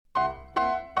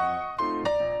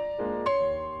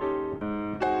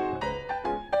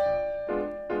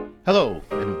Hello,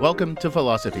 and welcome to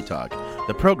Philosophy Talk,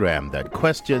 the program that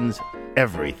questions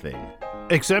everything.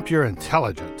 Except your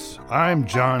intelligence. I'm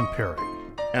John Perry.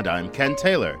 And I'm Ken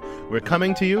Taylor. We're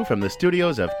coming to you from the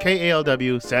studios of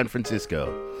KALW San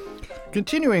Francisco.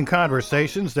 Continuing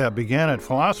conversations that began at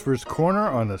Philosopher's Corner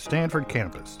on the Stanford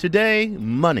campus. Today,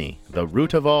 money, the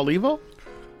root of all evil?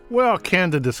 Well, Ken,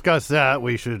 to discuss that,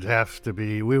 we would have to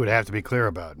be clear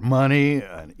about money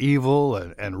and evil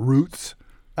and roots.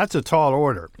 That's a tall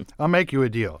order. I'll make you a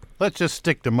deal. Let's just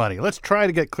stick to money. Let's try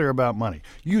to get clear about money.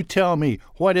 You tell me,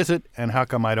 what is it and how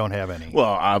come I don't have any?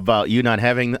 Well, about you not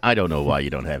having, I don't know why you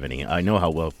don't have any. I know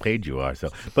how well paid you are.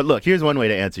 But look, here's one way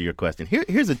to answer your question.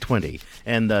 Here's a 20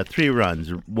 and 3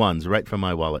 ones right from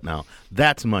my wallet now.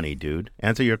 That's money, dude.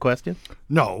 Answer your question?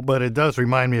 No, but it does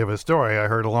remind me of a story I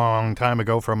heard a long time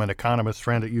ago from an economist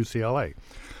friend at UCLA.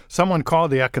 Someone called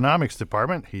the economics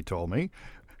department, he told me,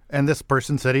 and this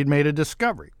person said he'd made a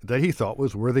discovery that he thought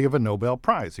was worthy of a Nobel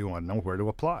Prize. He wanted to know where to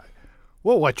apply.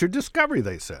 Well, what's your discovery,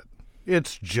 they said.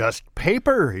 It's just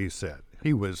paper, he said.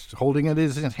 He was holding it in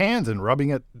his hands and rubbing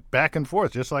it back and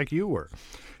forth, just like you were.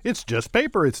 It's just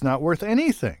paper. It's not worth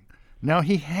anything. Now,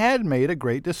 he had made a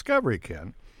great discovery,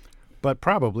 Ken, but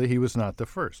probably he was not the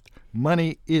first.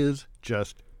 Money is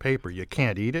just paper. You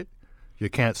can't eat it. You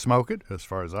can't smoke it, as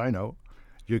far as I know.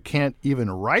 You can't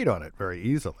even write on it very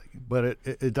easily, but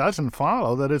it doesn't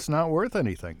follow that it's not worth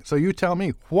anything. So you tell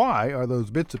me, why are those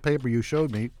bits of paper you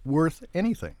showed me worth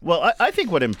anything? Well, I think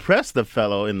what impressed the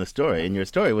fellow in your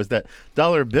story, was that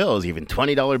dollar bills, even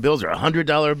 $20 bills or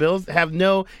 $100 bills, have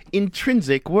no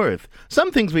intrinsic worth.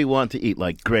 Some things we want to eat,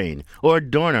 like grain, or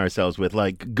adorn ourselves with,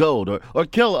 like gold, or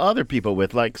kill other people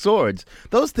with, like swords.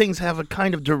 Those things have a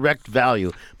kind of direct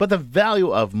value. But the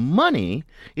value of money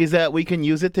is that we can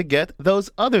use it to get those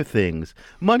other things.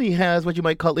 Money has what you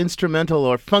might call instrumental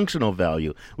or functional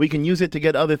value. We can use it to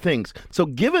get other things. So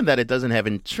given that it doesn't have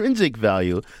intrinsic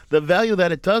value, the value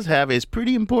that it does have is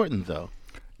pretty important, though.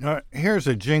 Now, here's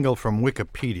a jingle from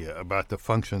Wikipedia about the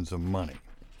functions of money.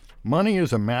 Money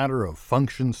is a matter of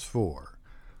functions for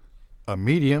a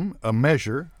medium, a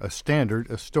measure, a standard,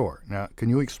 a store. Now, can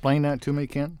you explain that to me,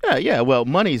 Ken? Yeah. Well,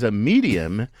 money's a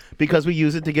medium because we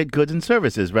use it to get goods and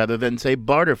services rather than, say,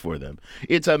 barter for them.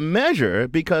 It's a measure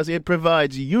because it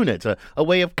provides units, a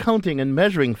way of counting and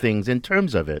measuring things in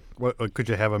terms of it. Well, could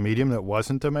you have a medium that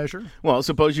wasn't a measure? Well,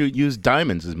 suppose you use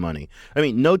diamonds as money. I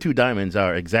mean, no two diamonds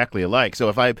are exactly alike. So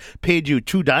if I paid you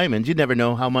 2 diamonds, you'd never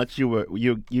know how much you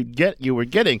were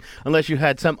getting unless you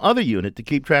had some other unit to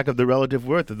keep track of the relative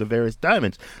worth of the various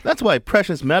diamonds. That's why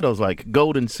precious metals like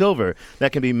gold and silver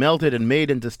that can be melted and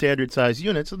made into standard size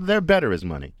units, they're better as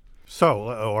money.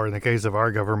 So, or in the case of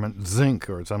our government, zinc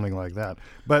or something like that.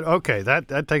 But okay,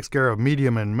 that takes care of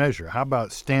medium and measure. How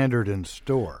about standard and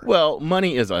store? Well,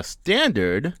 money is a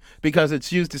standard because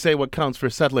it's used to say what counts for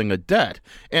settling a debt.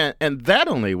 And that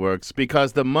only works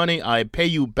because the money I pay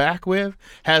you back with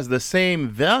has the same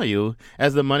value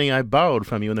as the money I borrowed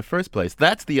from you in the first place.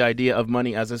 That's the idea of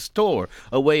money as a store,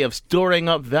 a way of storing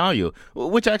up value,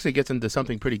 which actually gets into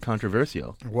something pretty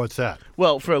controversial. What's that?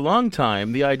 Well, for a long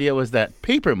time, the idea was that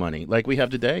paper money, like we have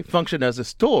today, functioned as a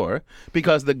store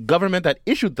because the government that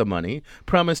issued the money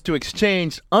promised to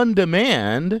exchange on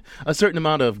demand a certain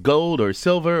amount of gold or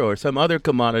silver or some other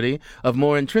commodity of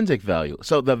more intrinsic value.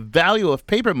 So the value of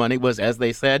paper money was, as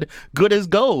they said, good as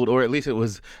gold, or at least it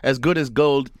was as good as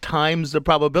gold times the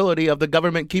probability of the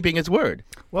government keeping its word.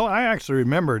 Well, I actually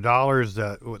remember dollars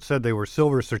that said they were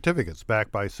silver certificates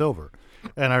backed by silver.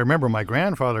 And I remember my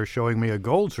grandfather showing me a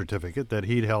gold certificate that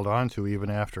he'd held on to even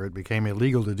after it became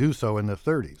illegal to do so in the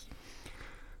 30s.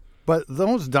 But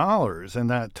those dollars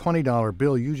and that $20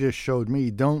 bill you just showed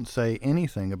me don't say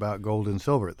anything about gold and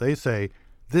silver. They say,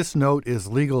 this note is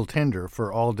legal tender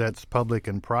for all debts public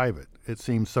and private. It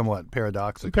seems somewhat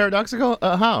paradoxical. Paradoxical?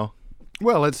 How?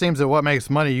 Well, it seems that what makes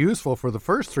money useful for the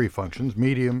first 3 functions,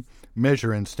 medium,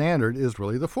 measure, and standard, is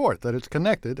really the fourth, that it's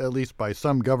connected, at least by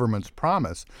some government's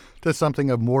promise, to something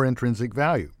of more intrinsic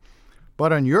value.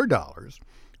 But on your dollars,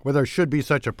 where there should be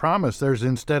such a promise, there's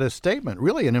instead a statement,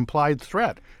 really an implied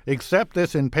threat. Accept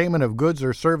this in payment of goods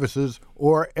or services,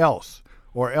 or else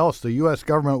the U.S.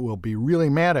 government will be really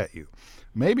mad at you.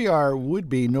 Maybe our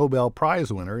would-be Nobel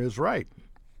Prize winner is right.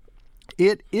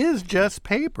 It is just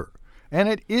paper, and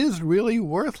it is really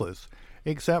worthless,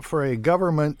 except for a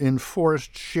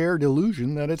government-enforced shared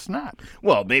illusion that it's not.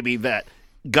 Well, maybe that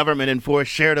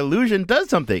government-enforced shared illusion does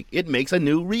something. It makes a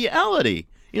new reality.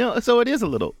 So it is a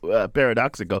little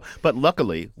paradoxical, but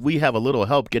luckily we have a little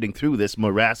help getting through this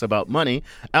morass about money.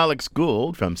 Alex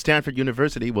Gould from Stanford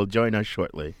University will join us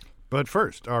shortly. But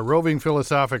first, our roving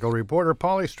philosophical reporter,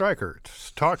 Polly Stryker,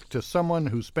 talked to someone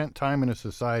who spent time in a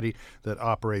society that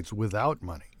operates without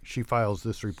money. She files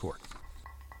this report.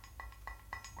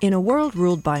 In a world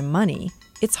ruled by money,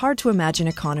 it's hard to imagine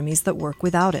economies that work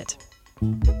without it.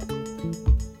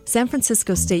 San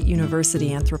Francisco State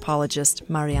University anthropologist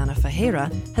Mariana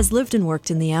Ferreira has lived and worked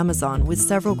in the Amazon with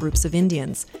several groups of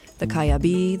Indians, the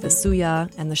Kayabi, the Suya,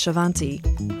 and the Shavanti,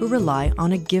 who rely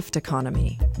on a gift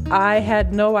economy. I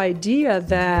had no idea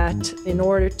that in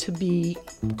order to be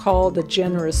called a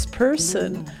generous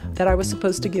person, that I was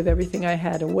supposed to give everything I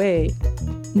had away.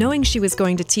 Knowing she was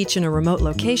going to teach in a remote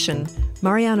location,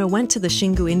 Mariana went to the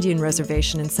Xingu Indian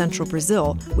Reservation in central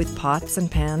Brazil with pots and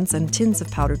pans and tins of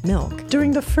powdered milk.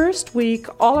 During the first week,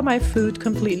 all of my food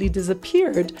completely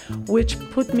disappeared, which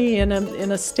put me in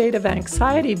a state of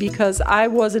anxiety because I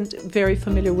wasn't very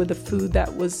familiar with the food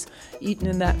that was eaten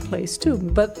in that place too.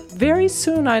 But very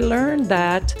soon I learned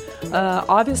that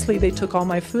obviously they took all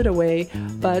my food away,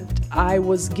 but I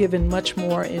was given much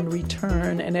more in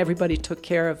return and everybody took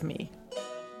care of me.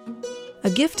 A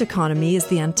gift economy is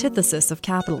the antithesis of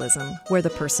capitalism, where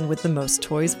the person with the most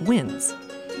toys wins.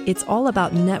 It's all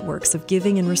about networks of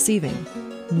giving and receiving.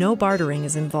 No bartering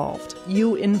is involved.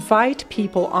 You invite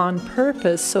people on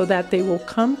purpose so that they will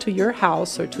come to your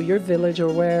house or to your village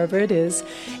or wherever it is,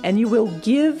 and you will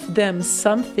give them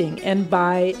something. And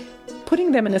by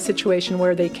putting them in a situation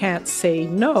where they can't say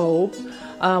no,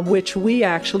 which we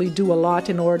actually do a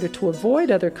lot in order to avoid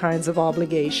other kinds of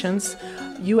obligations,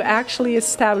 you actually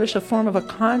establish a form of a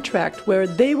contract where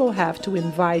they will have to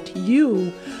invite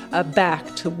you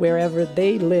back to wherever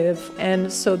they live,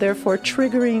 and so therefore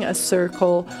triggering a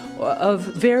circle of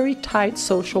very tight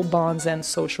social bonds and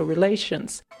social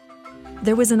relations.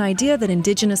 There was an idea that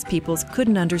indigenous peoples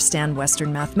couldn't understand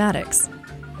Western mathematics.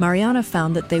 Mariana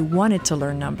found that they wanted to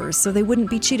learn numbers so they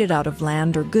wouldn't be cheated out of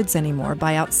land or goods anymore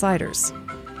by outsiders.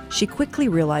 She quickly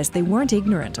realized they weren't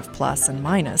ignorant of plus and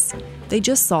minus. They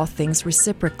just saw things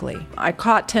reciprocally. I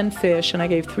caught 10 fish and I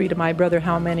gave 3 to my brother.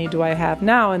 How many do I have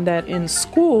now? And that in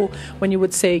school, when you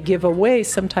would say give away,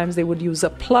 sometimes they would use a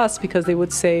plus because they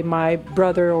would say my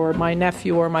brother or my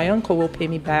nephew or my uncle will pay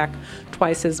me back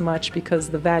twice as much because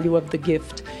the value of the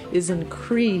gift is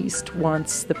increased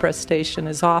once the prestation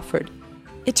is offered.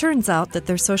 It turns out that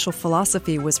their social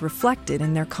philosophy was reflected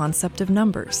in their concept of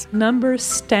numbers. Numbers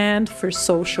stand for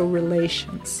social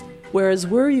relations, whereas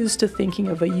we're used to thinking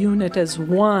of a unit as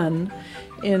one.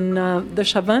 In the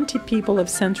Shavanti people of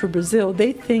central Brazil,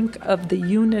 they think of the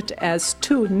unit as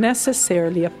 2,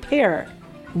 necessarily a pair.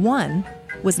 1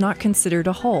 was not considered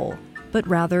a whole, but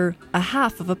rather a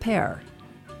half of a pair.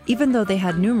 Even though they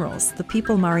had numerals, the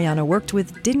people Mariana worked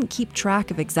with didn't keep track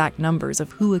of exact numbers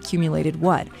of who accumulated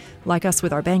what, like us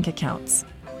with our bank accounts.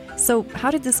 So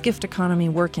how did this gift economy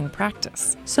work in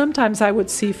practice? Sometimes I would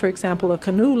see, for example, a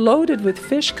canoe loaded with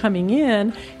fish coming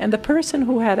in, and the person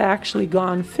who had actually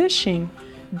gone fishing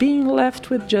being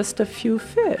left with just a few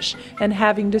fish and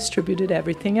having distributed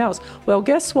everything else. Well,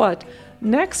 guess what?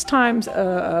 Next time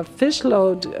a fish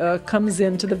load comes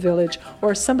into the village,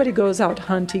 or somebody goes out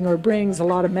hunting or brings a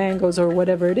lot of mangoes or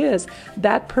whatever it is,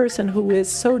 that person who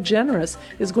is so generous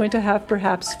is going to have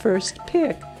perhaps first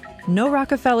pick. No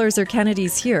Rockefellers or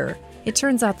Kennedys here. It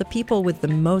turns out the people with the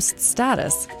most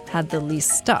status had the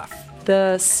least stuff.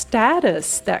 The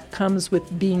status that comes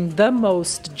with being the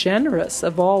most generous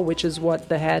of all, which is what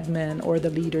the headman or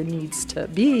the leader needs to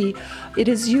be, it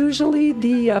is usually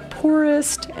the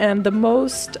poorest and the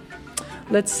most,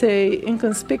 let's say,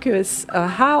 inconspicuous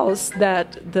house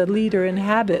that the leader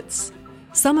inhabits.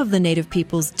 Some of the native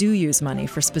peoples do use money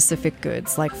for specific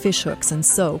goods like fish hooks and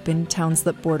soap in towns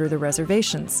that border the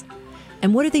reservations.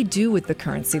 And what do they do with the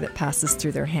currency that passes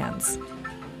through their hands?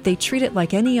 They treat it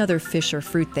like any other fish or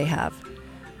fruit they have.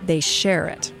 They share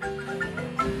it.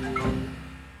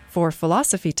 For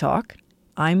Philosophy Talk,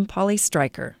 I'm Polly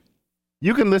Stryker.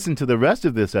 You can listen to the rest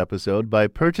of this episode by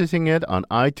purchasing it on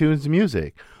iTunes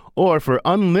Music, or for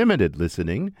unlimited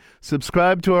listening,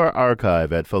 subscribe to our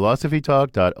archive at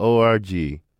philosophytalk.org.